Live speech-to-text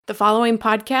The following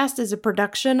podcast is a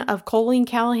production of Colleen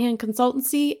Callahan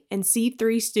Consultancy and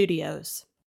C3 Studios.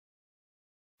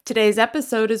 Today's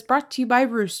episode is brought to you by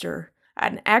Rooster,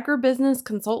 an agribusiness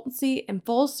consultancy and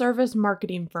full-service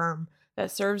marketing firm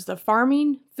that serves the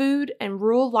farming, food, and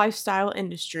rural lifestyle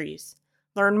industries.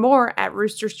 Learn more at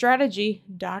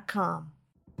roosterstrategy.com.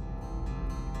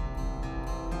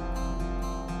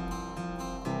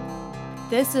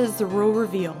 This is The Rural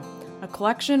Reveal, a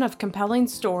collection of compelling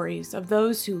stories of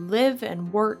those who live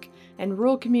and work in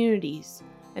rural communities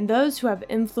and those who have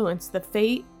influenced the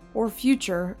fate or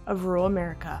future of rural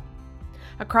America.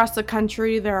 Across the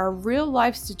country, there are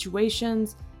real-life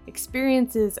situations,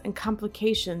 experiences, and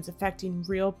complications affecting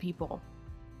real people.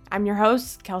 I'm your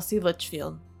host, Kelsey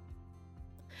Litchfield.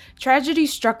 Tragedy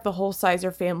struck the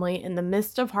Hulsizer family in the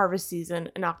midst of harvest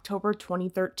season in October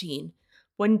 2013,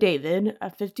 when David, a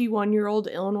 51-year-old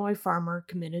Illinois farmer,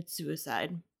 committed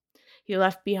suicide. He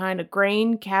left behind a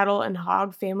grain, cattle, and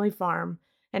hog family farm,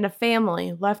 and a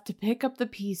family left to pick up the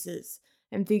pieces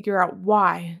and figure out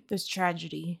why this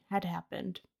tragedy had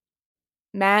happened.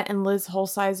 Matt and Liz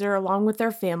Hulsizer, along with their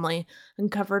family,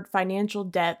 uncovered financial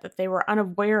debt that they were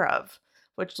unaware of,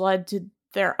 which led to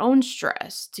their own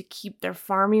stress to keep their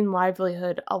farming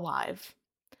livelihood alive.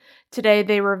 Today,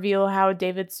 they reveal how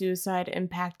David's suicide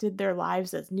impacted their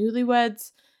lives as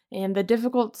newlyweds and the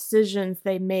difficult decisions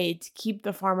they made to keep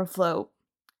the farm afloat,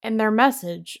 and their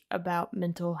message about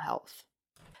mental health.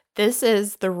 This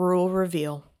is The Rural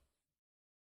Reveal.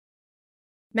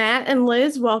 Matt and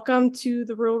Liz, welcome to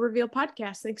the Rural Reveal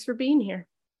podcast. Thanks for being here.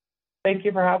 Thank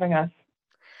you for having us.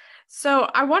 So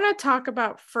I want to talk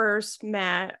about first,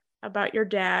 Matt, about your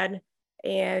dad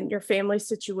and your family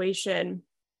situation.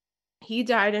 He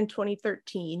died in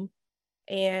 2013,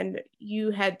 and you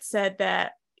had said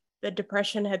that the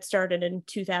depression had started in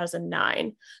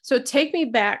 2009. So take me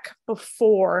back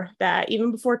before that,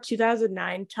 even before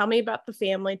 2009. Tell me about the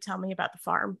family. Tell me about the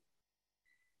farm.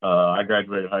 I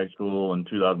graduated high school in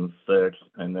 2006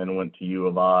 and then went to U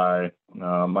of I.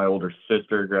 My older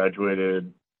sister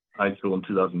graduated high school in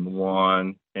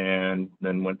 2001 and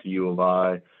then went to U of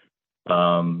I.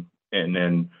 And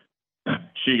then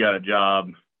she got a job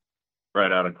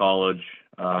right out of college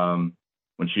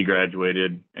when she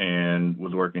graduated and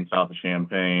was working south of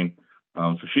Champaign.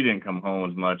 So she didn't come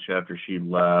home as much after she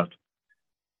left.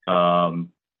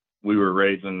 We were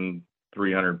raising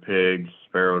 300 pigs,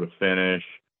 sparrow to finish.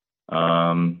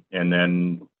 And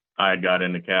then I got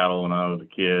into cattle when I was a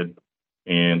kid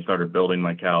and started building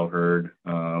my cow herd.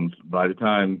 By the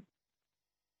time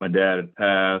my dad had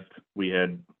passed, we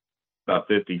had about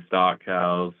 50 stock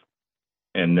cows.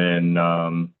 And then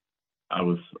I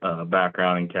was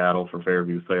background in cattle for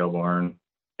Fairview Sale Barn,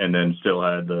 and then still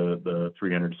had the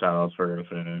 300 sows for to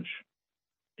finish.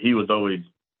 He was always,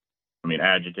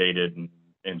 agitated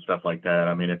and stuff like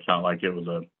that. It's not like it was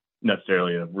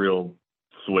necessarily a real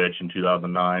switch in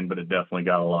 2009, but it definitely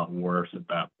got a lot worse at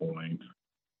that point.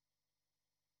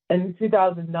 And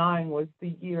 2009 was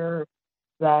the year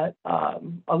that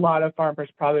a lot of farmers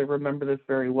probably remember this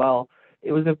very well.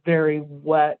 It was a very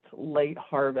wet, late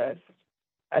harvest.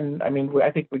 And I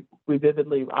think we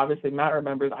vividly, obviously Matt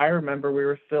remembers, I remember we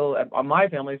were still on my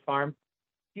family's farm,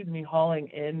 hauling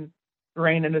in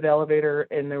grain into the elevator,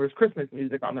 and there was Christmas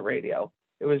music on the radio.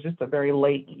 It was just a very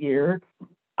late year.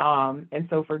 And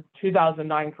so for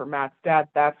 2009 for Matt's dad,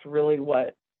 that's really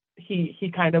what he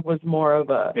kind of was more of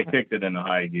a... It kicked it into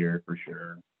high gear for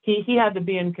sure. He had to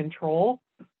be in control.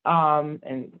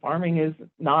 And farming is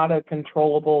not a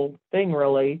controllable thing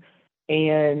really.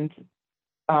 And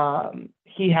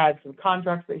he had some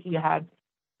contracts that he had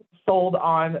sold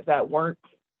on that weren't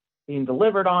being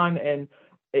delivered on, and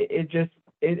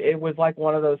it was like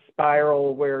one of those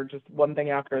spiral where just one thing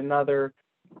after another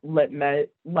led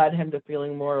him to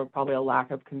feeling more of probably a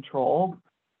lack of control,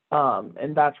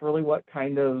 and that's really what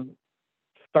kind of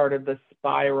started the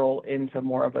spiral into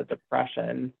more of a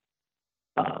depression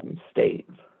state.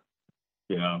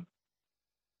 Yeah.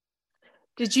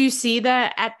 Did you see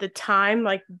that at the time,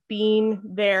 like being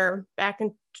there back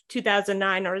in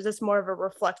 2009, or is this more of a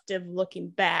reflective looking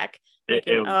back? It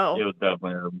was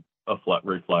definitely a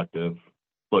reflective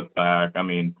look back.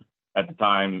 At the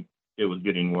time, it was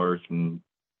getting worse,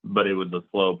 but it was a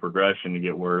slow progression to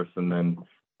get worse. And then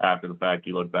after the fact,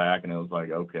 you look back and it was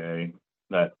like, okay,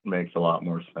 that makes a lot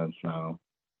more sense now.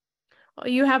 Well,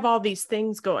 you have all these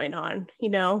things going on,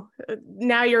 now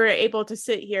you're able to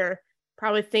sit here,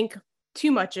 probably think too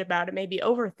much about it, maybe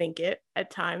overthink it at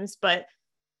times. But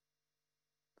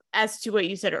as to what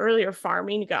you said earlier,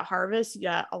 farming, you got harvest, you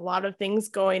got a lot of things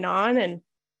going on.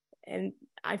 And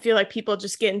I feel like people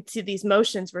just get into these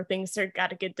motions where things are got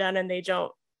to get done and they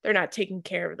don't they're not taking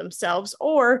care of themselves,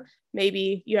 or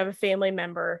maybe you have a family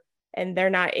member and they're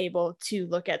not able to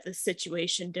look at the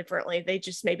situation differently. They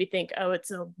just maybe think, oh,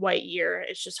 it's a white year.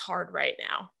 It's just hard right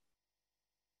now.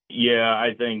 Yeah,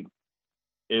 I think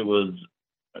it was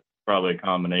probably a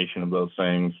combination of those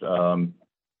things.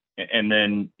 And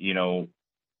then,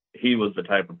 he was the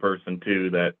type of person too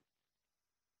that,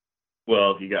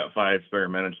 well, if you got 5 spare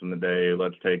minutes in the day,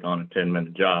 let's take on a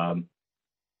 10-minute job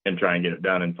and try and get it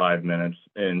done in 5 minutes.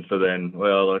 And so then,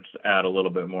 well, let's add a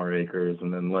little bit more acres,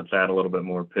 and then let's add a little bit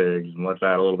more pigs, and let's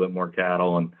add a little bit more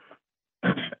cattle. And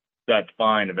that's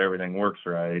fine if everything works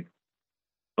right.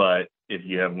 But if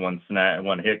you have one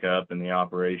hiccup in the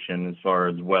operation as far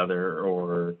as weather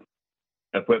or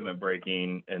equipment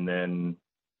breaking, and then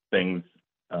things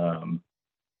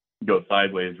go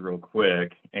sideways real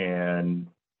quick, and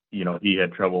he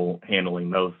had trouble handling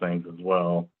those things as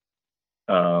well.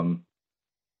 So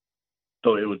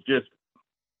it was just,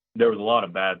 there was a lot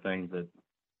of bad things that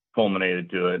culminated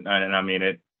to it, and I mean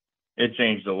it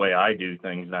changed the way I do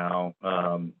things now.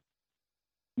 I'm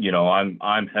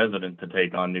hesitant to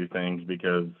take on new things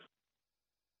because,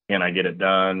 can I get it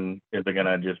done? Is it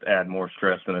gonna just add more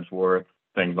stress than it's worth?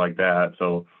 Things like that.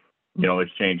 So,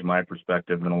 it's changed my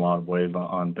perspective in a lot of ways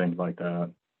on things like that.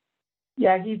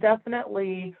 Yeah, he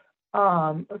definitely,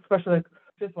 especially like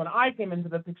just when I came into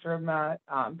the picture of Matt,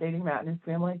 dating Matt and his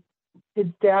family, his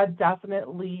dad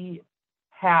definitely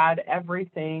had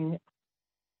everything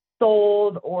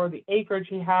sold, or the acreage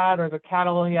he had, or the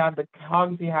cattle he had, the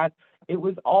hogs he had. It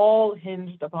was all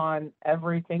hinged upon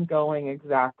everything going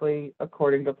exactly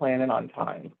according to plan and on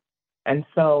time. And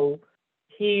so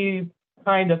he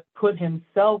kind of put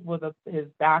himself with his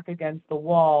back against the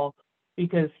wall,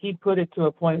 because he put it to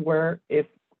a point where if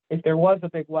there was a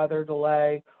big weather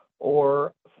delay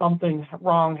or something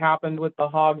wrong happened with the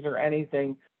hogs or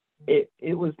anything,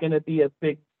 it was going to be a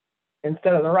big,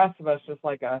 instead of the rest of us just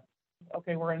like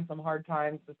okay, we're in some hard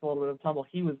times, just a little bit of tumble,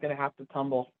 he was going to have to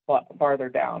tumble farther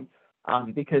down,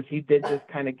 because he did just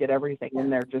kind of get everything in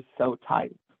there just so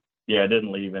tight. Yeah, it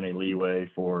didn't leave any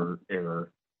leeway for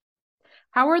error.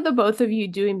 How are the both of you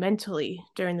doing mentally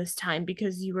during this time?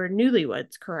 Because you were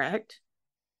newlyweds, correct?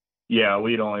 Yeah,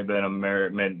 we'd only been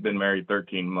married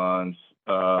 13 months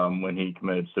when he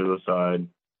committed suicide,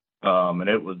 and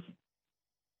it was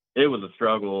a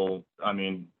struggle. I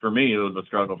mean, for me, it was a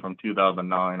struggle from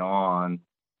 2009 on,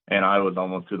 and I was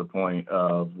almost to the point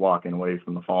of walking away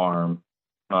from the farm,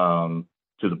 up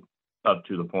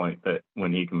to the point that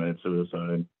when he committed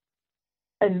suicide.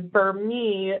 And for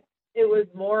me, it was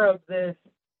more of this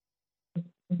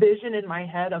vision in my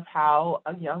head of how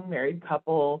a young married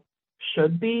couple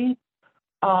should be.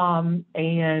 And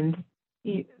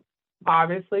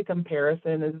obviously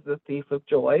comparison is the thief of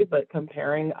joy, but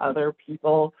comparing other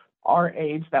people our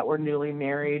age that were newly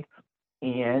married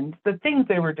and the things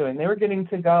they were doing, they were getting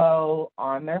to go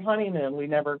on their honeymoon. We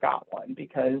never got one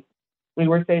because we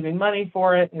were saving money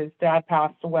for it. His dad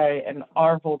passed away, and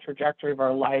our whole trajectory of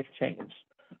our life changed.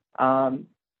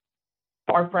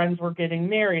 Our friends were getting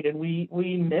married, and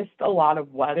we missed a lot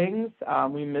of weddings.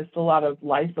 We missed a lot of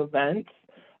life events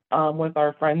with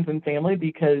our friends and family,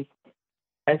 because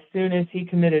as soon as he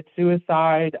committed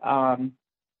suicide,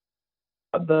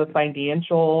 the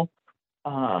financial,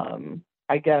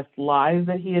 I guess, lies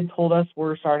that he had told us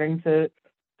were starting to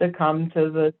come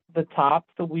to the top.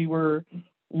 So we were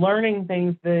learning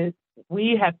things that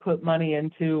we had put money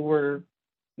into were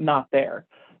not there.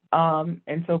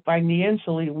 And so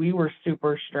financially, we were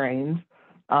super strained.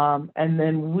 And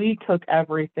then we took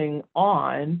everything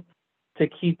on to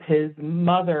keep his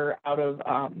mother out of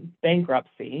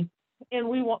bankruptcy. And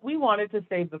we wanted to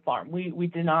save the farm. We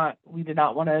did not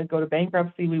want to go to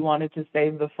bankruptcy. We wanted to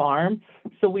save the farm.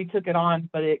 So we took it on,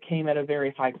 but it came at a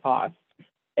very high cost.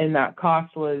 And that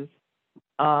cost was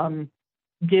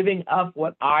giving up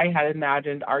what I had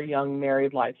imagined our young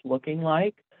married life looking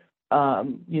like.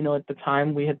 At the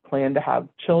time we had planned to have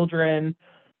children,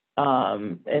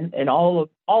 and all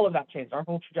of that changed. Our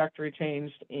whole trajectory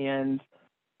changed, and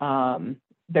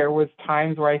there was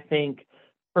times where I think,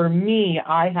 for me,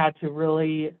 I had to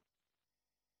really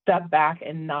step back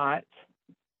and not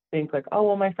think like, oh,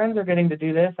 well, my friends are getting to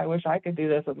do this. I wish I could do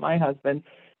this with my husband.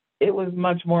 It was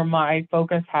much more my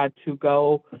focus had to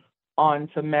go on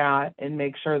to Matt and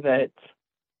make sure that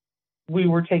we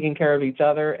were taking care of each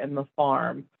other and the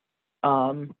farm.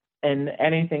 And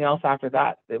anything else after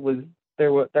that,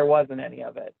 there wasn't any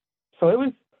of it. So it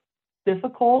was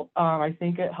difficult. I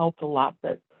think it helped a lot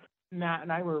that Matt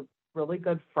and I were really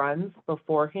good friends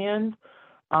beforehand.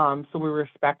 So we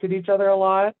respected each other a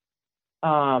lot.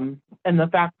 And the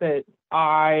fact that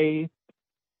I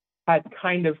had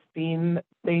kind of seen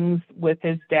things with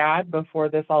his dad before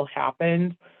this all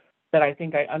happened that I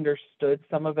think I understood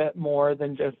some of it more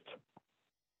than just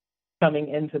coming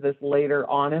into this later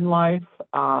on in life.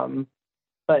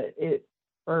 But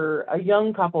for a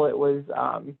young couple, it was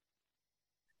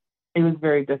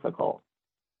very difficult.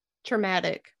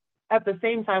 Traumatic. At the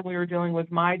same time, we were dealing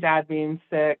with my dad being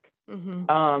sick, Mm-hmm.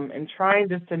 and trying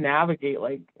just to navigate,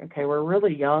 like, okay, we're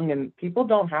really young and people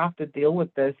don't have to deal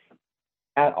with this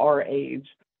at our age.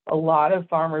 A lot of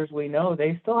farmers we know,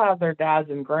 they still have their dads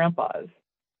and grandpas.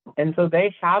 And so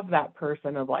they have that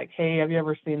person of like, hey, have you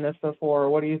ever seen this before?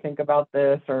 What do you think about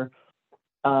this? Or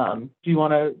do you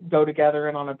want to go together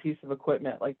in on a piece of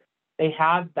equipment? Like, they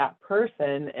have that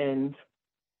person, and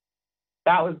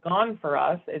that was gone for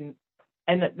us. And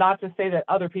not to say that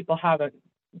other people haven't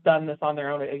done this on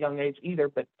their own at a young age either,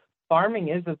 but farming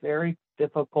is a very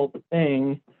difficult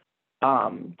thing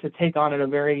to take on at a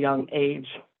very young age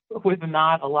with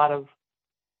not a lot of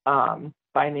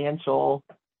financial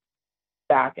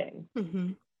backing.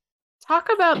 Mm-hmm. Talk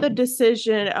about the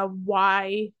decision of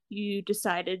why you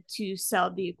decided to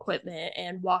sell the equipment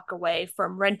and walk away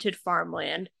from rented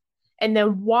farmland, and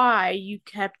then why you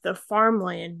kept the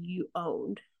farmland you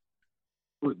owned.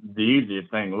 The easiest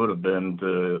thing would have been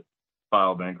to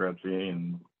file bankruptcy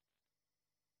and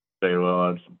say, well,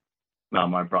 it's not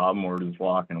my problem, we're just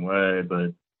walking away.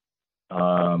 But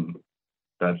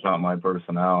that's not my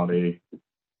personality.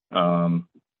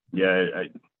 Yeah,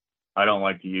 I don't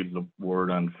like to use the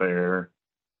word unfair,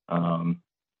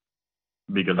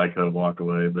 because I could have walked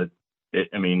away. But it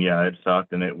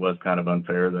sucked, and it was kind of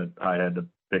unfair that I had to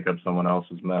pick up someone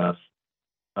else's mess.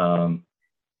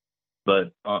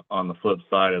 But on the flip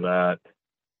side of that,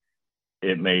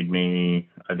 it made me,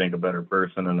 I think, a better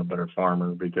person and a better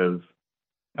farmer, because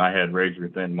I had razor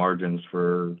thin margins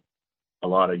for a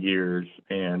lot of years,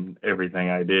 and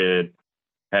everything I did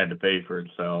had to pay for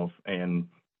itself. And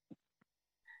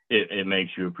it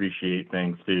makes you appreciate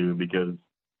things too, because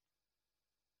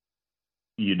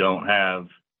you don't have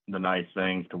the nice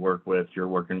things to work with. You're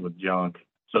working with junk.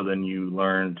 So then you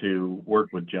learn to work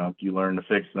with junk. You learn to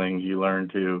fix things. You learn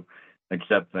to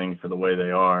accept things for the way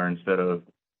they are, instead of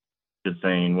just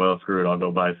saying, well, screw it, I'll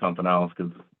go buy something else,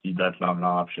 because that's not an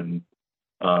option.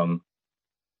 So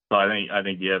I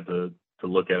think you have to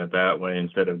look at it that way,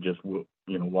 instead of just,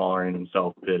 wallowing in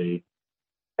self-pity.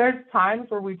 There's times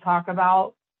where we talk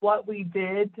about what we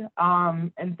did,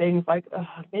 and things like,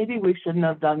 maybe we shouldn't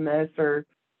have done this, or,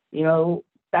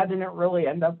 that didn't really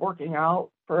end up working out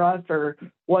for us, or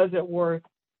was it worth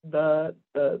the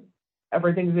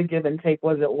everything's a give and take?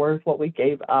 Was it worth what we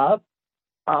gave up?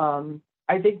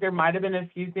 I think there might have been a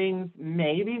few things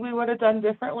maybe we would have done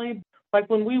differently. Like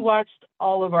when we watched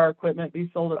all of our equipment be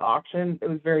sold at auction, it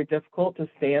was very difficult to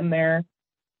stand there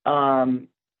and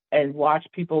watch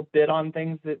people bid on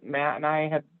things that Matt and I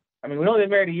had. I mean, we'd only been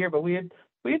married a year, but we had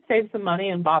saved some money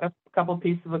and bought a couple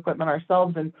pieces of equipment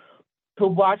ourselves, and to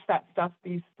watch that stuff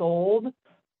be sold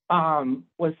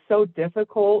was so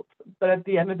difficult. But at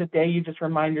the end of the day, you just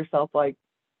remind yourself, like,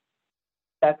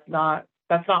 that's not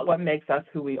what makes us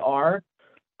who we are.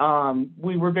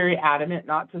 We were very adamant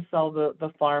not to sell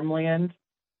the farmland,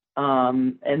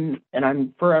 and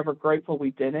I'm forever grateful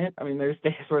we didn't. I mean, there's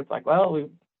days where it's like, well, we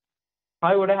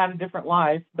probably would have had a different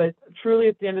life, but truly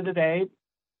at the end of the day,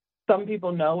 some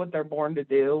people know what they're born to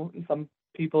do, and some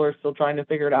people are still trying to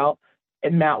figure it out.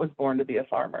 And Matt was born to be a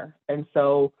farmer, and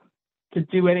so to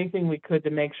do anything we could to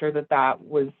make sure that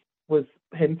was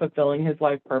him fulfilling his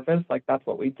life purpose, like, that's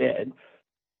what we did.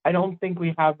 I don't think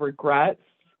we have regrets,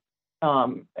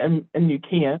 and you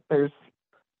can't.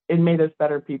 It made us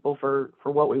better people for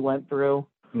what we went through.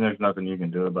 There's nothing you can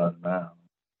do about it now.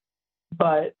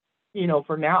 But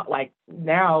for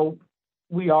now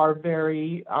we are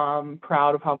very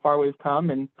proud of how far we've come,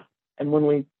 and when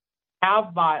we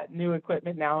have bought new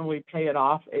equipment now and we pay it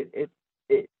off, it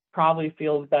probably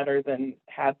feels better than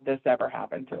had this ever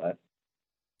happened to us.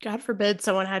 God forbid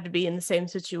someone had to be in the same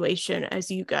situation as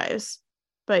you guys,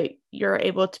 but you're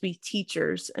able to be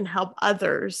teachers and help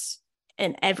others,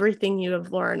 and everything you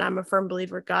have learned. I'm a firm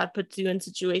believer God puts you in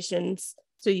situations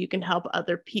so you can help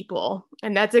other people.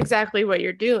 And that's exactly what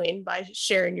you're doing by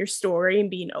sharing your story and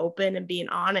being open and being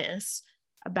honest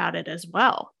about it as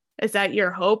well. Is that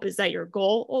your hope? Is that your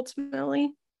goal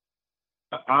ultimately?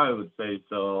 I would say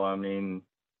so. I mean,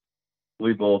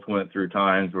 we both went through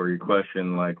times where you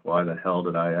question, like, why the hell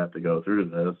did I have to go through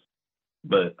this?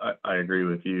 But I agree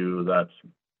with you.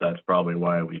 That's probably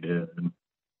why we did.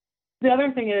 The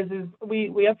other thing is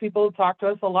we have people talk to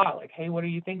us a lot, like, hey, what do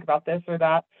you think about this or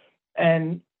that?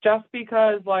 And just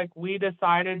because, like, we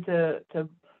decided to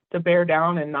to bear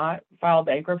down and not file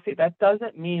bankruptcy, that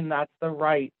doesn't mean that's the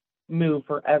right move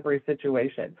for every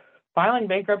situation. Filing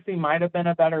bankruptcy might have been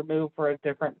a better move for a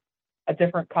different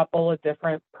couple, a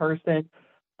different person.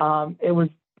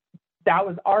 That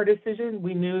was our decision.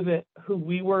 We knew that who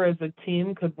we were as a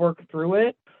team could work through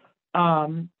it.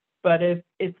 But if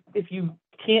you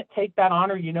can't take that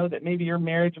on, or you know that maybe your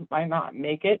marriage might not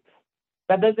make it,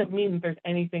 that doesn't mean that there's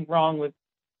anything wrong with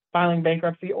filing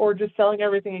bankruptcy or just selling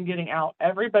everything and getting out.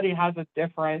 Everybody has a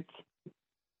different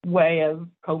way of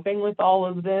coping with all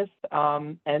of this.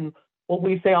 And what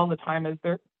we say all the time is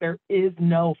there is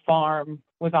no farm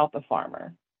without the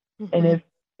farmer. Mm-hmm. And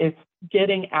if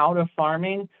getting out of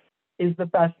farming is the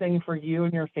best thing for you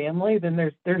and your family, then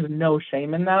there's no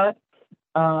shame in that.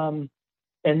 And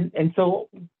so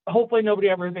hopefully nobody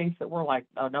ever thinks that we're like,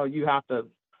 oh no, you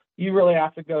really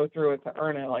have to go through it to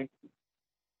earn it. Like,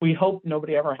 we hope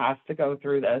nobody ever has to go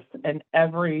through this. And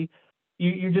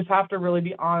you just have to really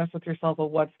be honest with yourself of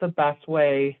what's the best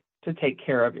way to take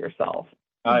care of yourself.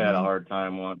 I had a hard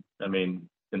time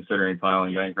considering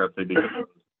filing bankruptcy because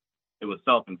it was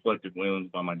self-inflicted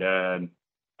wounds by my dad.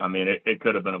 I mean, it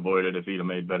could have been avoided if he'd have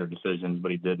made better decisions,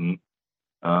 but he didn't.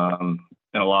 And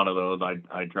a lot of those,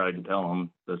 I tried to tell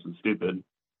him this is stupid,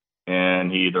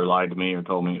 and he either lied to me or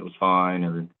told me it was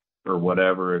fine or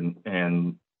whatever, and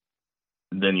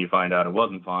then you find out it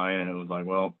wasn't fine, and it was like,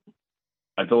 well,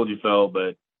 I told you so,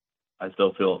 but I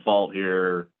still feel at fault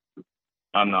here.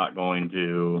 I'm not going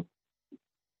to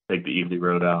take the easy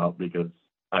road out because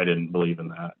I didn't believe in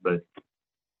that. But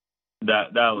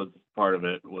that was part of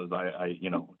it. Was I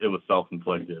it was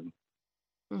self-inflicted.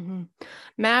 Mm-hmm.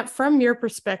 Matt, from your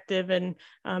perspective, and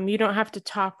you don't have to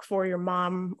talk for your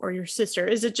mom or your sister.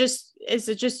 Is it just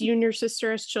you and your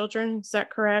sister as children? Is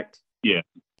that correct? Yeah.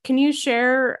 Can you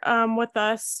share with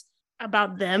us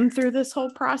about them through this whole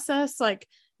process? Like,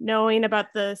 knowing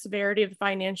about the severity of the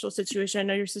financial situation. I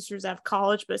know your sisters have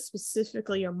college, but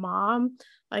specifically your mom.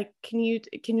 Like, can you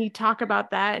talk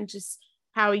about that and just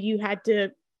how you had to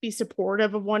be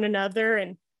supportive of one another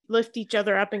and lift each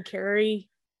other up and carry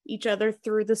each other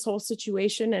through this whole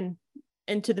situation and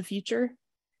into the future?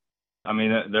 I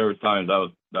mean, there was times that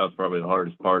was probably the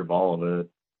hardest part of all of it.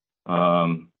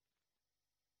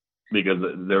 Because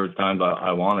there was times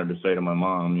I wanted to say to my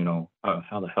mom,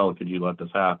 how the hell could you let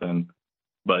this happen?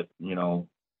 But,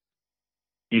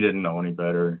 he didn't know any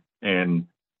better, and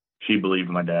she believed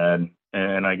my dad,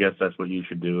 and I guess that's what you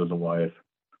should do as a wife.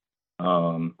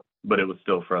 But it was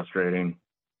still frustrating.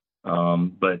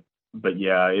 But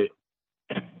yeah,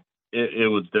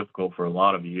 it was difficult for a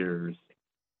lot of years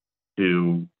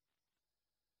to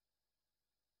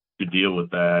deal with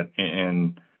that,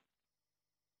 and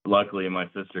luckily my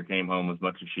sister came home as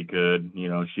much as she could.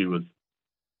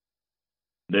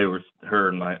 Her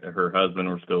and her husband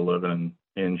were still living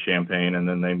in Champaign, and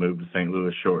then they moved to St.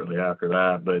 Louis shortly after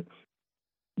that. But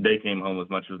they came home as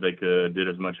much as they could, did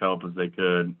as much help as they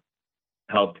could,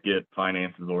 helped get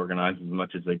finances organized as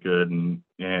much as they could,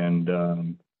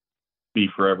 and be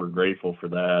forever grateful for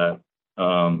that.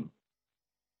 And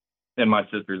my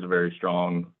sister's a very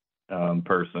strong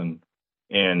person,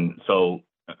 and so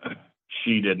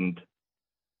she didn't.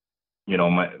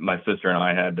 My sister and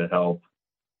I had to help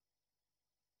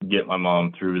get my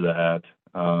mom through that,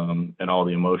 and all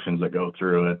the emotions that go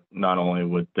through it, not only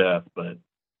with death, but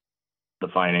the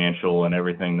financial and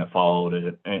everything that followed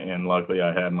it. And luckily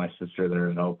I had my sister there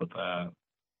to help with that,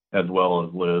 as well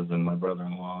as Liz and my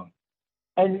brother-in-law.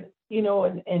 And,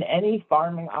 in any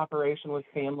farming operation with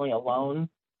family alone,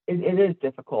 it is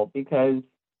difficult because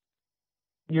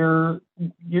you're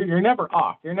never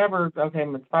off. You're never, okay,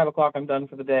 it's 5 o'clock, I'm done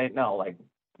for the day. No, like,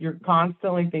 you're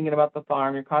constantly thinking about the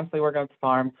farm. You're constantly working at the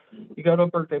farm. You go to a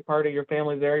birthday party, your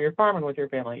family's there, you're farming with your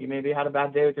family. You maybe had a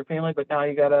bad day with your family, but now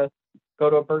you got to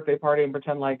go to a birthday party and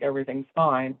pretend like everything's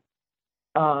fine.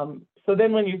 So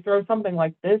then when you throw something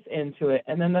like this into it,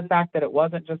 and then the fact that it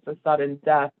wasn't just a sudden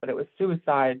death, but it was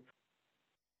suicide,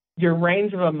 your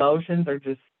range of emotions are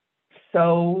just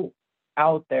so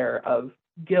out there of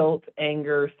guilt,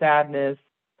 anger, sadness,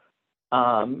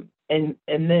 and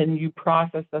then you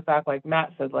process the fact, like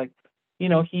Matt said, like, he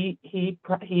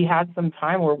had some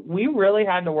time where we really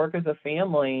had to work as a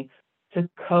family to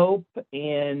cope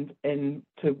and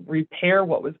to repair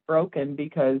what was broken,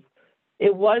 because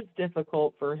it was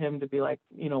difficult for him to be like,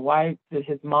 why did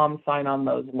his mom sign on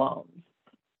those loans?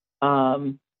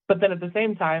 But then at the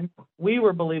same time, we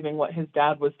were believing what his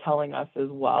dad was telling us as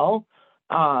well.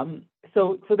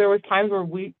 So there was times where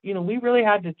we really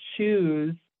had to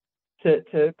choose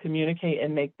to communicate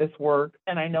and make this work.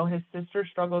 And I know his sister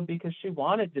struggled because she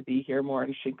wanted to be here more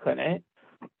and she couldn't.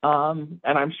 And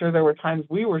I'm sure there were times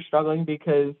we were struggling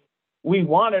because we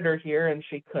wanted her here and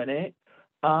she couldn't.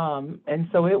 And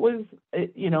so it was,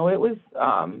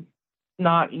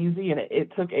 not easy, and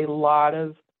it took a lot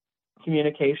of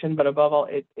communication, but above all,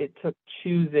 it took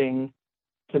choosing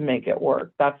to make it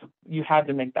work. You had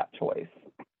to make that choice.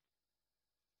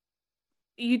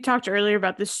 You talked earlier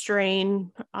about the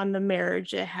strain on the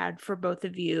marriage it had for both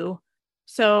of you.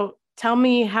 So tell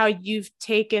me how you've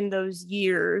taken those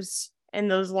years and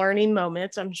those learning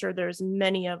moments. I'm sure there's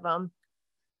many of them.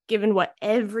 Given what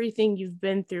everything you've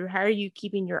been through, how are you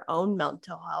keeping your own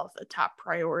mental health a top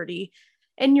priority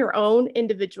in your own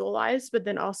individual lives, but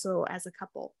then also as a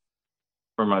couple?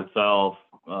 For myself,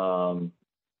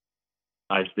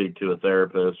 I speak to a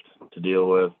therapist to deal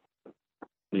with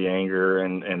the anger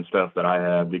and stuff that I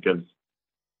have, because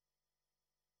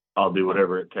I'll do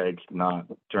whatever it takes to not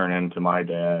turn into my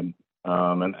dad.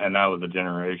 And that was a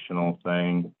generational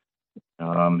thing.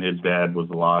 His dad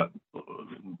was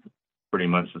pretty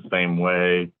much the same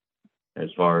way as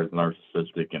far as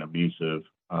narcissistic and abusive.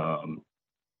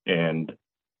 And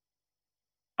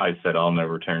I said, I'll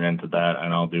never turn into that,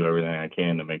 and I'll do everything I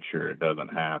can to make sure it doesn't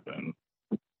happen.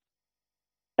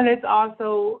 And it's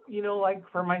also, like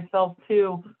for myself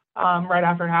too, right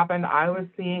after it happened, I was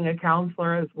seeing a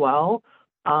counselor as well.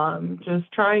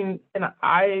 Just trying, and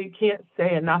I can't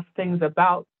say enough things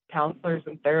about counselors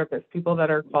and therapists, people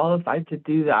that are qualified to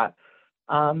do that.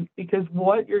 Because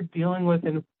what you're dealing with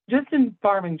just in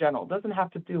farming general, doesn't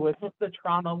have to do with the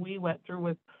trauma we went through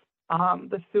with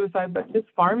the suicide, but just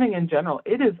farming in general,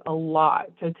 it is a lot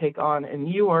to take on, and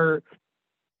you are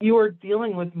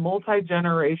dealing with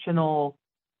multi-generational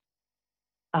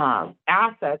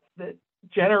assets that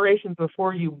generations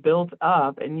before you built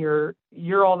up, and you're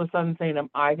all of a sudden saying, am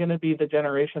I going to be the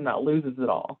generation that loses it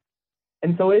all?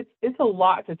 And so it's a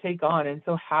lot to take on. And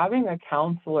so having a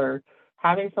counselor,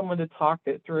 having someone to talk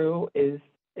it through is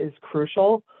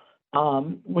crucial.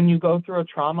 When you go through a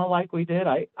trauma like we did,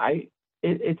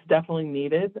 it's definitely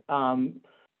needed.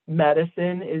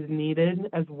 Medicine is needed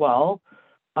as well.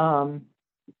 And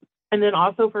then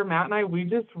also for Matt and I, we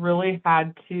just really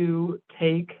had to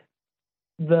take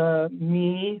the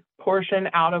me portion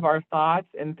out of our thoughts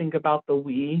and think about the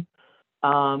we,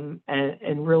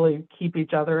 and really keep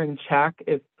each other in check.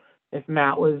 If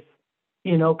Matt was,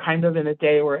 kind of in a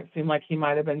day where it seemed like he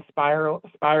might have been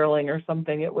spiraling or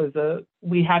something,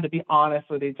 we had to be honest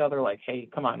with each other, like, hey,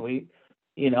 come on, we,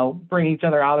 bring each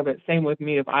other out of it. Same with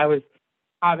me. If I was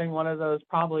having one of those,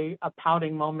 probably a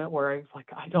pouting moment where I was like,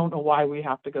 I don't know why we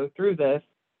have to go through this.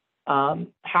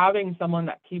 Having someone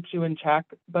that keeps you in check,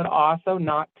 but also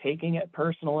not taking it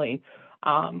personally.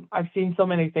 I've seen so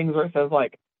many things where it says,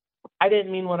 like, I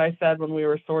didn't mean what I said when we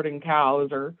were sorting cows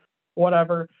or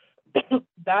whatever.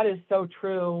 That is so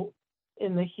true.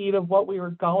 In the heat of what we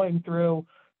were going through,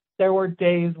 there were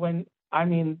days when,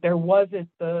 there wasn't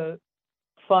the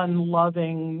fun,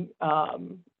 loving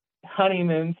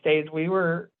honeymoon stage. We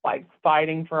were like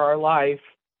fighting for our life.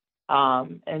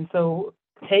 And so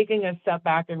taking a step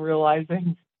back and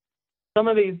realizing some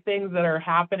of these things that are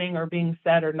happening or being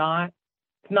said are not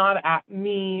at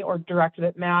me or directed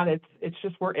at Matt. It's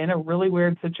just we're in a really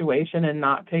weird situation and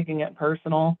not taking it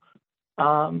personal,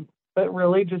 but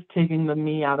really just taking the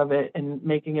me out of it and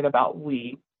making it about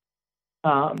we,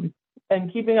 and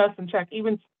keeping us in check.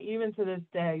 Even to this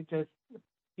day, just,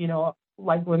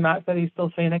 like when Matt said, he's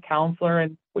still seeing a counselor,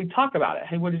 and we talk about it.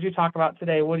 Hey, what did you talk about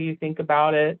today? What do you think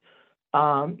about it?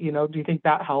 Do you think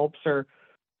that helps? Or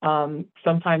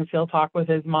sometimes he'll talk with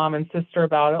his mom and sister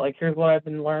about it, like, here's what I've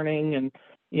been learning. And,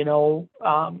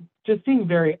 just being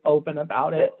very open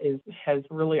about it has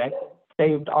really, I think,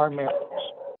 saved our marriage.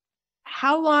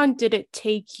 How long did it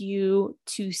take you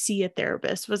to see a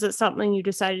therapist? Was it something you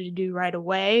decided to do right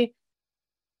away?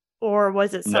 Or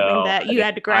was it something that you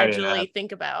had to gradually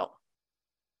think about?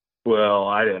 Well,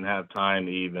 I didn't have time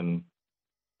to even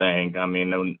think.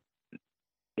 When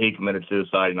he committed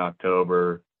suicide in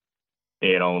October,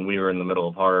 and we were in the middle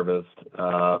of harvest.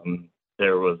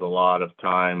 There was a lot of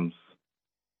times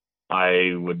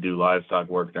I would do livestock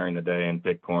work during the day and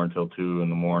pick corn till 2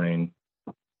 a.m.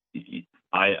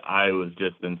 I was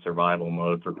just in survival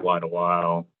mode for quite a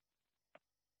while.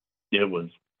 It was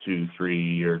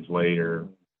 2-3 years later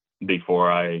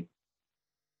before I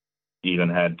even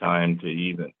had time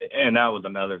to and that was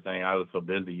another thing. I was so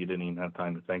busy, you didn't even have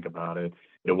time to think about it.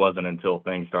 It wasn't until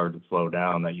things started to slow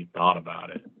down that you thought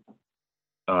about it.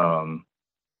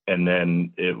 And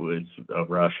then it was a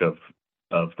rush of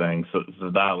things. So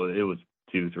it was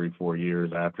 2, 3, 4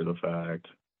 years after the fact.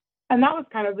 And that was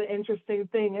kind of the interesting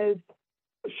thing is,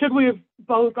 should we have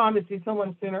both gone to see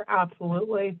someone sooner?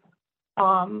 Absolutely.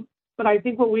 But But I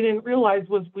think what we didn't realize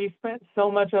was we spent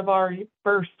so much of our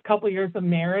first couple years of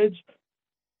marriage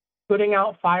putting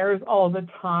out fires all the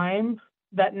time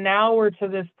that now we're to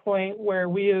this point where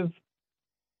we have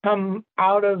come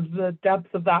out of the depths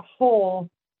of that hole,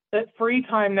 that free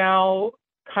time now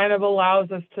kind of allows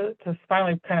us to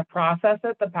finally kind of process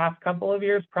it, the past couple of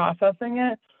years processing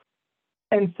it.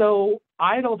 And so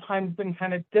idle time's been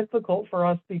kind of difficult for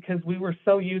us because we were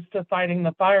so used to fighting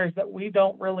the fires that we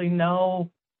don't really know.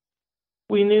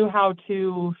 We knew how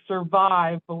to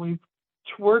survive, but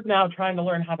we're now trying to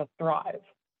learn how to thrive.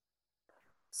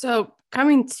 So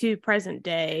coming to present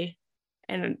day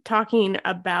and talking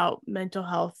about mental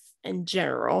health in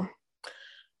general,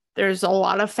 there's a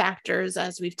lot of factors,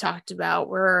 as we've talked about.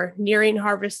 We're nearing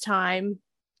harvest time,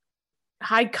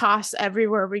 high costs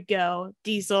everywhere we go,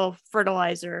 diesel,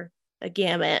 fertilizer, the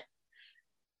gamut.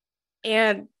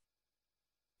 And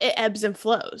it ebbs and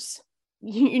flows.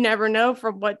 You never know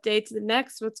from what day to the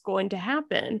next what's going to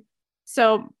happen.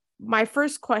 So my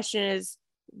first question is,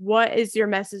 what is your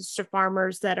message to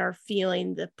farmers that are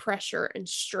feeling the pressure and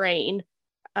strain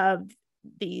of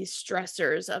these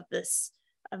stressors, of this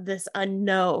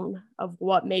unknown, of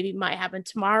what maybe might happen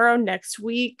tomorrow, next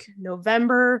week,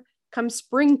 November, come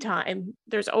springtime?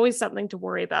 There's always something to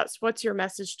worry about. So what's your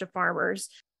message to farmers?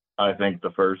 I think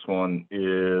the first one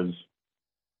is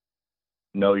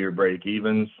know your break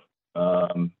evens,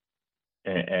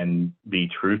 and be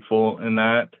truthful in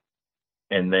that,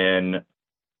 and then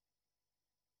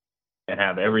and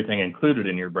have everything included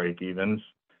in your break evens,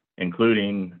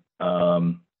 including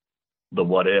the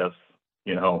what ifs.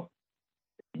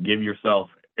 Give yourself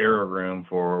error room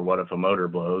for what if a motor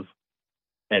blows,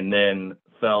 and then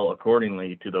sell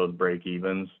accordingly to those break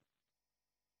evens,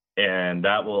 and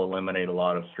that will eliminate a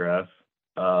lot of stress.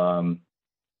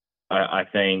 I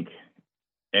think.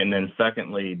 And then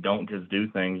secondly, don't just do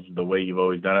things the way you've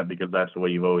always done it because that's the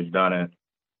way you've always done it.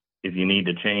 If you need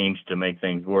to change to make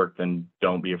things work, then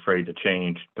don't be afraid to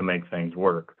change to make things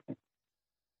work.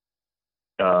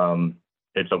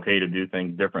 It's okay to do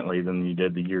things differently than you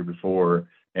did the year before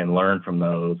and learn from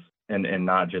those, and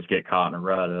not just get caught in a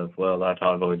rut of, well, that's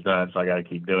how I've always done it, so I got to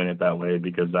keep doing it that way,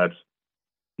 because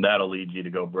that'll lead you to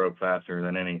go broke faster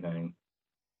than anything.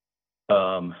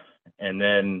 And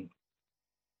then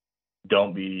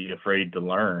don't be afraid to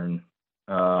learn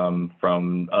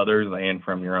from others and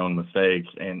from your own mistakes,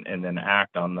 and then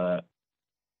act on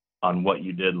what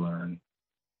you did learn.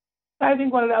 I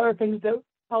think one of the other things that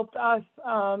helped us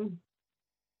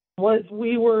was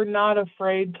we were not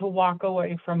afraid to walk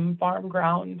away from farm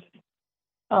ground.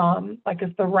 Like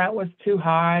if the rent was too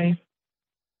high,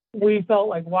 we felt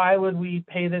like, why would we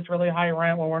pay this really high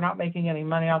rent when we're not making any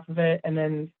money off of it, and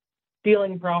then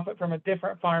stealing profit from a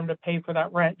different farm to pay for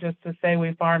that rent just to say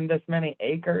we farmed this many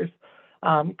acres.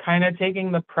 Kind of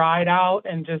taking the pride out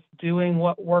and just doing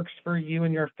what works for you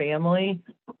and your family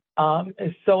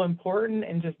is so important,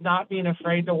 and just not being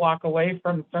afraid to walk away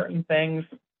from certain things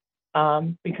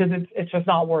because it's just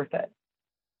not worth it.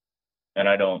 And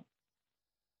I don't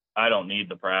need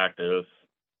the practice.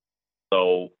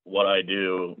 So what I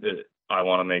do, I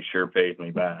want to make sure it pays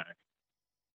me back.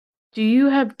 Do you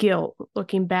have guilt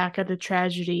looking back at the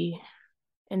tragedy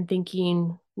and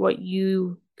thinking what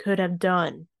you could have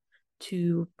done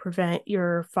to prevent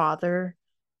your father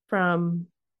from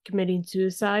committing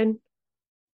suicide?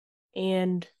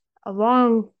 And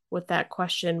along with that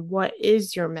question, what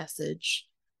is your message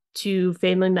to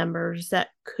family members that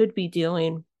could be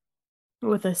dealing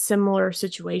with a similar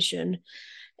situation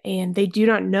and they do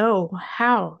not know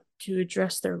how to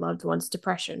address their loved one's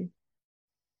depression?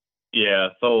 Yeah,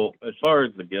 so as far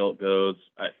as the guilt goes,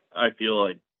 I feel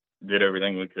like did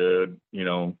everything we could,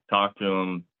 talk to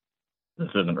him. This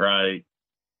isn't right.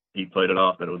 He played it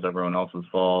off that it was everyone else's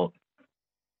fault.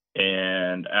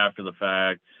 And after the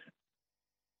fact,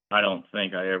 I don't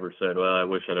think I ever said, well, I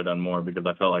wish I'd have done more, because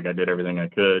I felt like I did everything I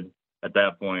could. At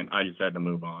that point, I just had to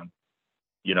move on.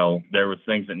 There was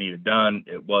things that needed done.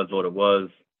 It was what it was.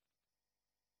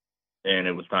 And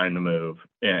it was time to move.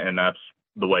 And that's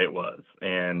the way it was.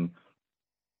 And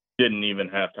didn't even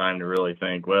have time to really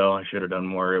think, well, I should have done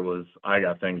more. It was, I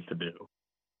got things to do.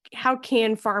 How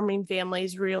can farming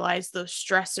families realize those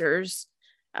stressors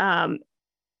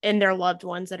in their loved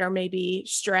ones that are maybe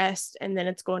stressed, and then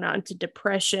it's going on to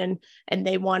depression, and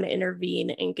they want to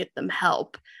intervene and get them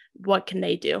help? What can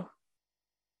they do?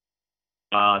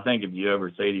 I think if you ever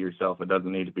say to yourself, it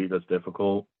doesn't need to be this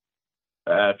difficult,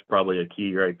 that's probably a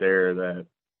key right there, that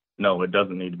no, it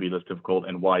doesn't need to be this difficult.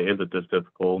 And why is it this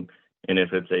difficult? And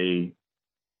if it's a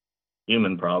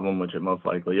human problem, which it most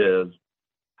likely is,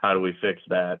 how do we fix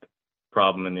that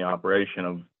problem in the operation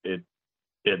of it?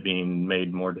 it being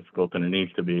made more difficult than it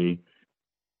needs to be.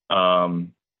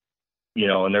 And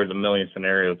there's a million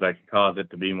scenarios that could cause it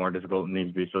to be more difficult than it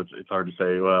needs to be. So it's hard to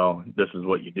say, well, this is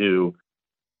what you do.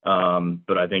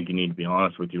 But I think you need to be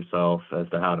honest with yourself as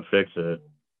to how to fix it.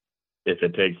 If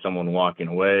it takes someone walking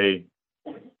away,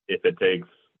 if it takes,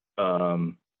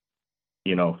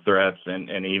 threats,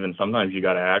 and even sometimes you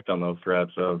got to act on those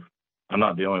threats of, I'm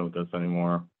not dealing with this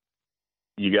anymore.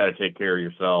 You got to take care of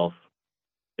yourself.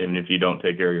 And if you don't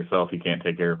take care of yourself, you can't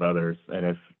take care of others. And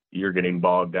if you're getting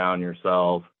bogged down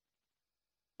yourself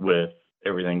with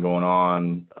everything going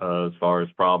on as far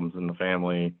as problems in the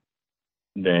family,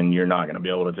 then you're not going to be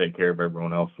able to take care of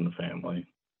everyone else in the family.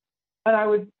 And I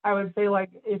would say, like,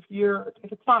 if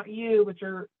it's not you, but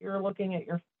you're looking at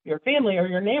your family or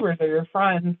your neighbors or your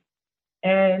friends,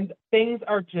 and things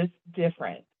are just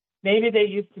different. Maybe they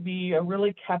used to be a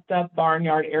really kept up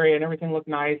barnyard area and everything looked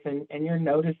nice, and you're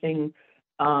noticing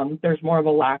there's more of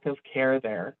a lack of care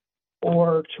there,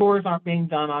 or chores aren't being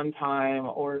done on time,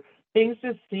 or things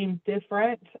just seem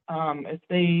different. If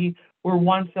they were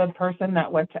once a person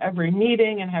that went to every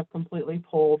meeting and have completely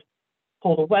pulled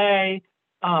away,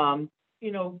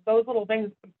 those little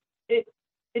things, it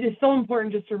is so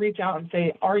important just to reach out and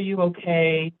say, are you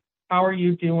okay? How are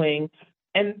you doing?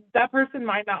 And that person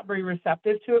might not be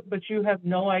receptive to it, but you have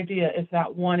no idea if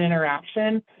that one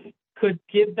interaction could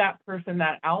give that person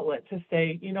that outlet to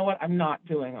say, you know what, I'm not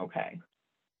doing okay.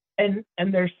 And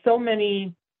there's so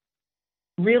many,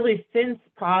 really, since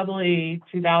probably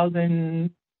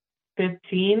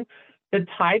 2015, the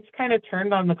tide's kind of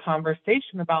turned on the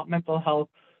conversation about mental health,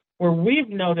 where we've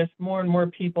noticed more and more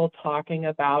people talking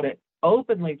about it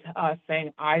openly to us,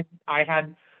 saying, I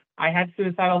had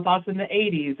suicidal thoughts in the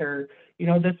 80s, or,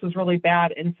 this was really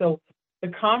bad. And so the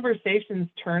conversation's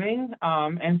turning.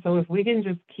 And so if we can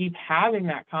just keep having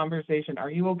that conversation,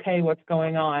 are you okay? What's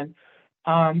going on?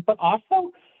 But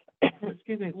also,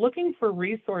 looking for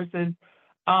resources.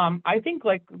 I think,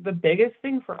 like, the biggest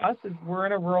thing for us is we're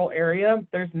in a rural area.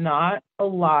 There's not a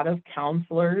lot of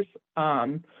counselors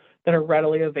that are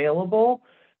readily available.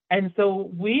 And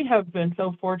so we have been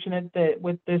so fortunate that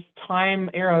with this time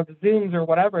era of Zooms or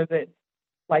whatever, that,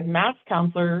 like, Matt's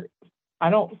counselor,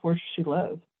 where does she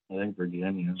live? I think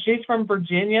Virginia. She's from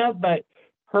Virginia, but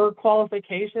her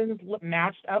qualifications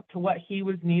matched up to what he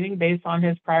was needing based on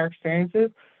his prior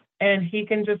experiences. And he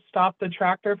can just stop the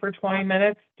tractor for 20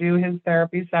 minutes, do his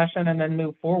therapy session, and then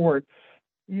move forward.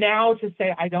 Now, to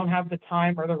say I don't have the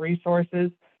time or the resources,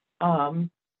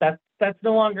 that's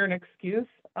no longer an excuse,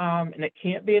 and it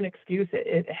can't be an excuse.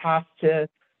 It has to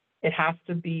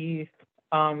be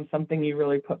something you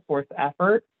really put forth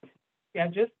effort. Yeah,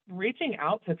 just reaching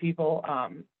out to people.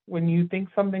 When you think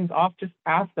something's off, just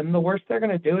ask them. The worst they're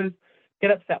going to do is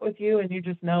get upset with you, and you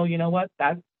just know, you know what,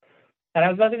 that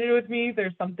has nothing to do with me.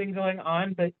 There's something going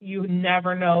on, but you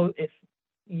never know if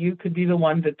you could be the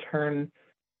one to turn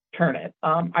it.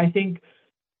 I think,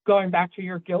 going back to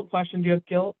your guilt question, do you have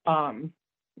guilt?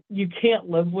 You can't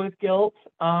live with guilt.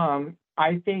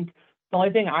 I think the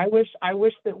only thing I wish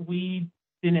that we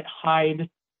didn't hide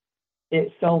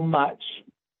it so much,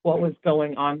 what was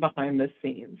going on behind the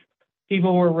scenes.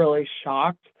 People were really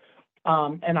shocked.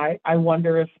 And I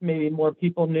wonder if maybe more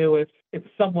people knew if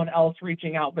someone else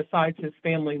reaching out besides his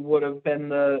family would have been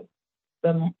the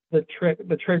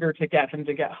trigger to get him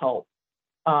to get help.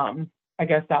 I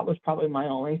guess that was probably my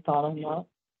only thought on that.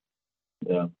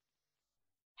 Yeah.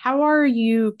 How are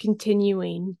you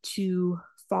continuing to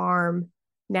farm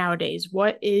nowadays?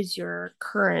 What is your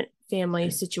current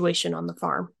family situation on the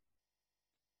farm?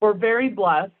 We're very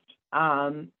blessed,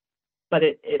 but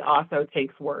it also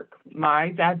takes work. My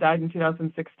dad died in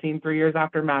 2016, 3 years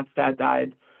after Matt's dad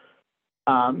died.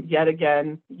 Yet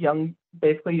again,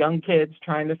 basically young kids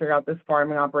trying to figure out this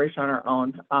farming operation on our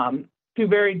own. Two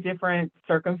very different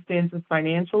circumstances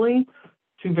financially,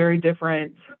 two very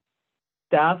different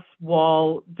deaths,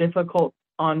 while difficult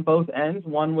on both ends.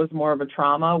 One was more of a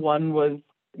trauma. One was,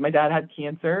 my dad had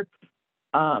cancer.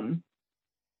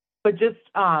 But just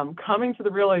coming to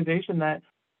the realization that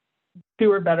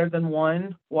two are better than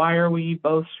one. Why are we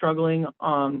both struggling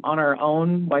on our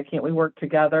own? Why can't we work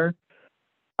together?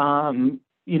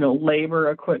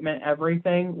 Labor, equipment,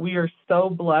 everything. We are so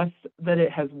blessed that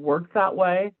it has worked that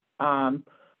way.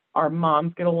 Our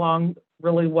moms get along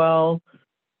really well.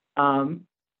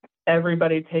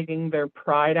 Everybody taking their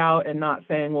pride out and not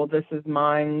saying, well, this is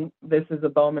mine, this is a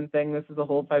Bowman thing, this is a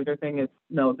Hulsizer thing. It's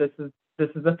no, this is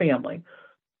a family.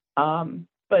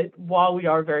 But while we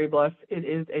are very blessed, it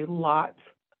is a lot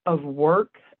of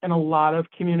work and a lot of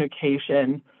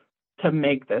communication to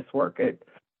make this work.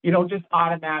 You don't just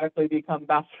automatically become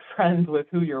best friends with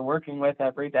who you're working with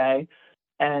every day.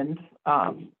 and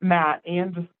Matt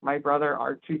and my brother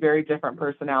are two very different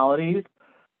personalities.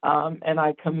 And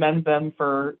I commend them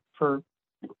for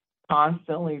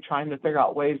constantly trying to figure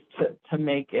out ways to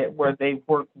make it where they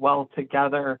work well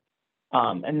together,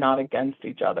 and not against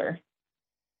each other.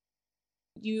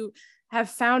 You have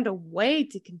found a way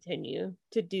to continue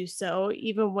to do so,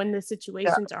 even when the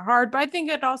situations are hard. But I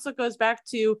think it also goes back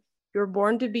to, you're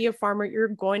born to be a farmer, you're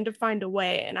going to find a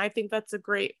way. And I think that's a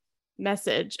great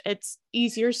message. It's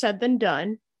easier said than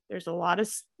done. There's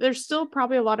still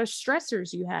probably a lot of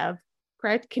stressors you have,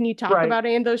 correct? Can you talk about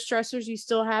any of those stressors you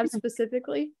still have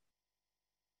specifically?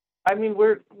 I mean,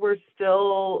 we're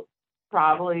still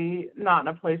probably not in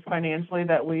a place financially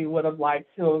that we would have liked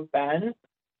to have been.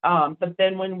 But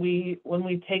then when we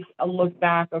take a look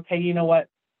back, okay, you know what?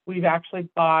 We've actually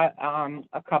bought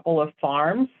a couple of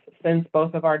farms since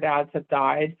both of our dads have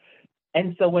died.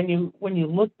 And so when you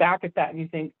look back at that and you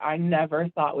think, I never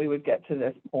thought we would get to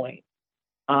this point,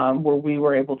 where we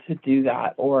were able to do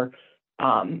that, or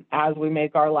as we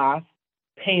make our last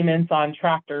payments on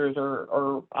tractors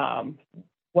or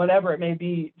whatever it may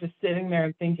be, just sitting there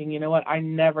and thinking, you know what, I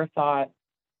never thought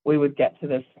we would get to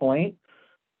this point.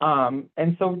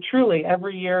 And so truly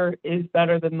every year is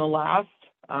better than the last.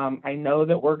 I know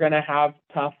that we're going to have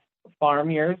tough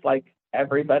farm years like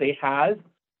everybody has.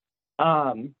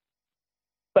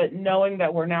 But knowing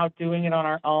that we're now doing it on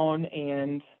our own,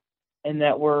 and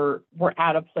that we're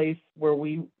at a place where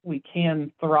we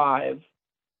can thrive,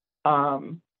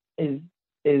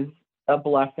 is a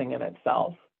blessing in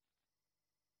itself.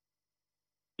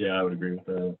 Yeah, I would agree with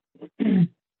that.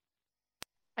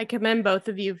 I commend both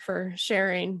of you for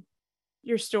sharing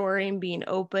your story and being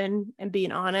open and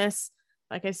being honest.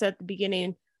 Like I said at the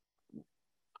beginning,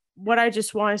 what I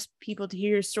just want is people to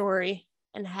hear your story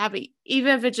and have it,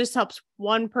 even if it just helps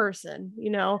one person,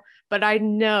 but I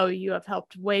know you have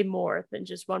helped way more than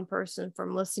just one person,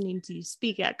 from listening to you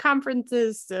speak at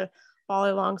conferences to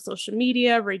follow along social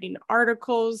media, reading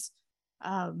articles.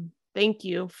 Thank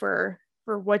you for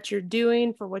what you're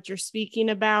doing, for what you're speaking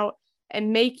about,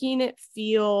 and making it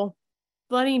feel,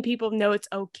 letting people know it's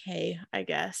okay, I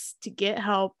guess, to get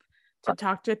help, to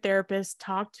talk to a therapist,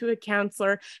 talk to a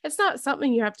counselor. It's not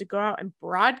something you have to go out and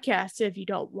broadcast if you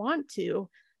don't want to,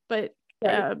 but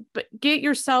get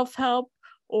yourself help,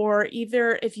 or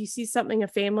either if you see something, a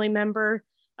family member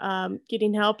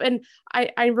getting help. And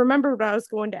I remember what I was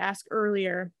going to ask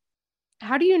earlier.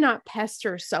 How do you not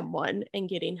pester someone and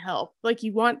getting help? Like,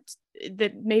 you want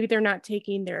that maybe they're not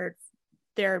taking their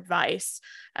advice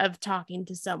of talking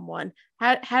to someone.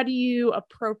 How do you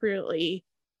appropriately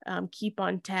keep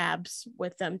on tabs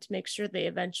with them to make sure they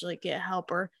eventually get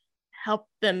help, or help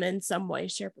them in some way,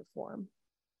 shape, or form?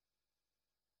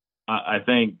 I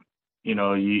think,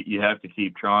 you have to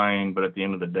keep trying, but at the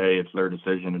end of the day, it's their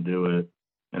decision to do it.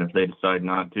 And if they decide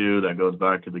not to, that goes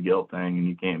back to the guilt thing, and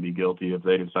you can't be guilty if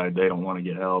they decide they don't want to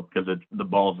get help, because the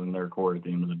ball's in their court at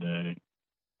the end of the day.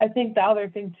 I think the other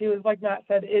thing too is, like Matt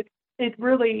said, it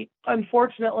really,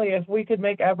 unfortunately, if we could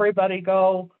make everybody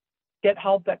go get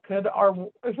help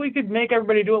if we could make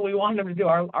everybody do what we want them to do,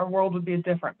 our world would be a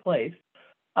different place.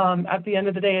 At the end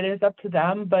of the day, it is up to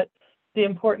them, but the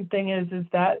important thing is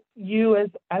that you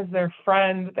as their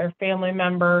friend, their family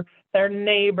member, their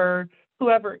neighbor,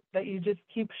 whoever, that you just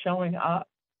keep showing up.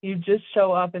 You just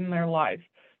show up in their life.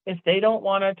 If they don't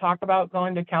want to talk about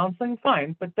going to counseling,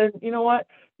 fine. But then, you know what?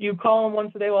 You call them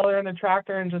once a day while they're in the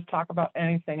tractor and just talk about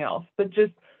anything else. But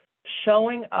just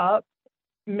showing up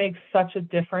makes such a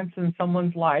difference in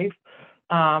someone's life.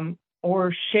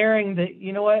 Or sharing that,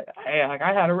 you know what?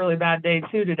 I had a really bad day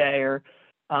too today, or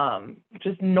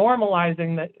just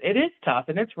normalizing that it is tough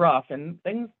and it's rough and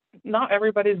things, not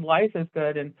everybody's life is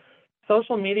good. And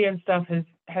social media and stuff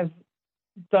has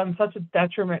done such a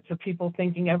detriment to people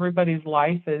thinking everybody's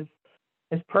life is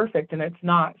perfect, and it's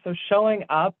not. So showing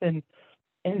up and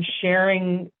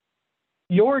sharing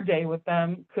your day with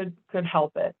them could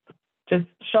help it. Just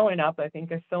showing up, I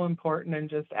think, is so important, and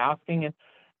just asking.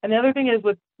 And the other thing is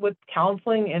with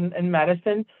counseling and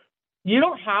medicine, you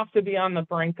don't have to be on the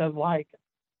brink of like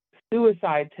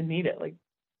suicide to need it. Like,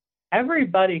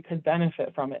 everybody could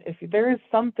benefit from it. If there is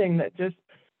something that just,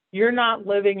 you're not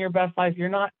living your best life, you're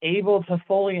not able to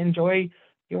fully enjoy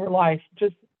your life,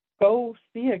 just go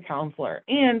see a counselor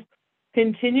and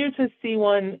continue to see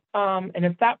one. And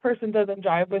if that person doesn't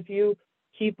jive with you,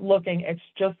 keep looking. It's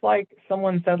just like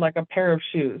someone said, like a pair of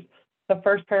shoes. The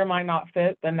first pair might not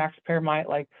fit, the next pair might.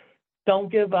 Like,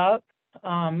 don't give up.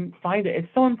 Find it.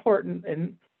 It's so important.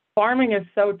 And farming is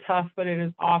so tough, but it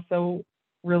is also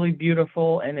really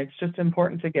beautiful. And it's just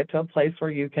important to get to a place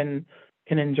where you can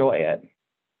enjoy it.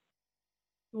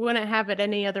 You wouldn't have it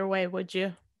any other way, would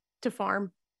you? To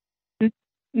farm.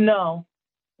 No.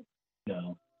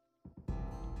 No.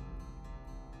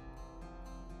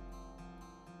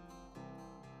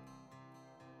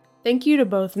 Thank you to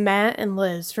both Matt and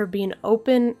Liz for being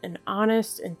open and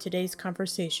honest in today's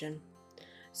conversation.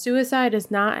 Suicide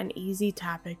is not an easy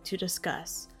topic to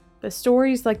discuss, but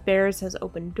stories like theirs has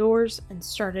opened doors and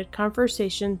started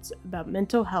conversations about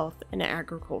mental health and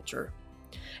agriculture.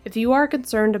 If you are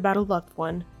concerned about a loved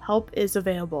one, help is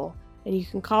available, and you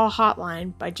can call a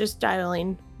hotline by just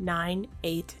dialing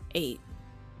 988.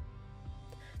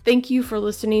 Thank you for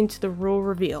listening to The Rural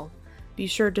Reveal. Be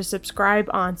sure to subscribe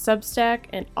on Substack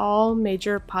and all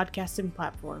major podcasting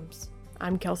platforms.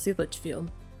 I'm Kelsey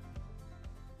Litchfield.